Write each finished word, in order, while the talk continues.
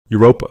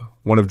Europa,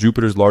 one of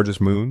Jupiter's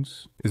largest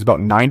moons, is about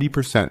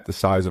 90% the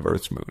size of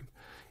Earth's moon.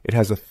 It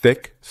has a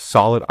thick,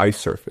 solid ice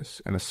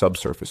surface and a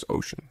subsurface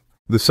ocean.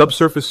 The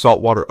subsurface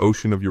saltwater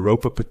ocean of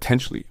Europa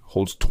potentially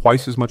holds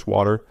twice as much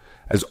water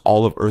as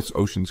all of Earth's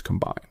oceans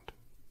combined.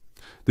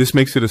 This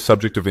makes it a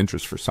subject of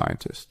interest for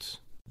scientists.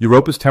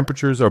 Europa's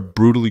temperatures are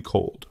brutally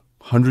cold,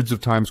 hundreds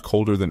of times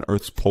colder than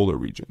Earth's polar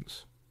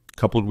regions.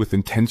 Coupled with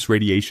intense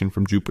radiation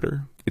from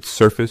Jupiter, its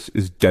surface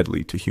is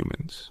deadly to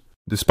humans.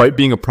 Despite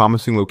being a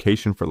promising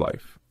location for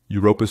life,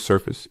 Europa's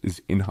surface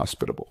is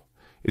inhospitable.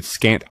 Its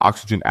scant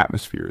oxygen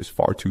atmosphere is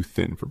far too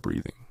thin for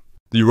breathing.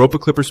 The Europa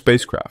Clipper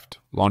spacecraft,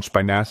 launched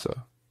by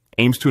NASA,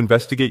 aims to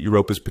investigate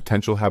Europa's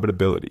potential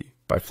habitability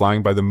by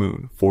flying by the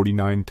moon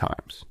 49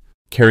 times.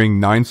 Carrying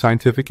 9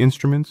 scientific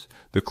instruments,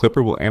 the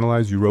Clipper will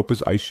analyze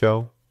Europa's ice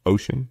shell,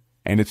 ocean,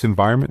 and its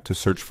environment to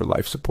search for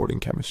life-supporting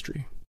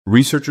chemistry.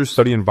 Researchers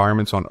study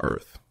environments on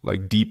Earth,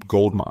 like deep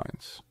gold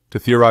mines, to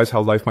theorize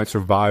how life might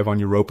survive on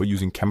Europa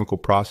using chemical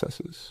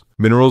processes.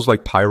 Minerals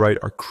like pyrite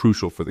are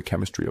crucial for the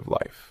chemistry of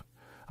life.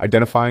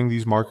 Identifying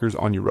these markers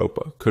on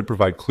Europa could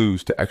provide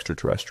clues to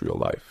extraterrestrial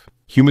life.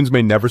 Humans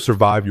may never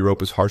survive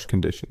Europa's harsh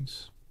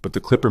conditions, but the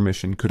Clipper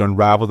mission could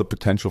unravel the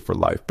potential for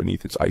life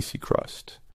beneath its icy crust.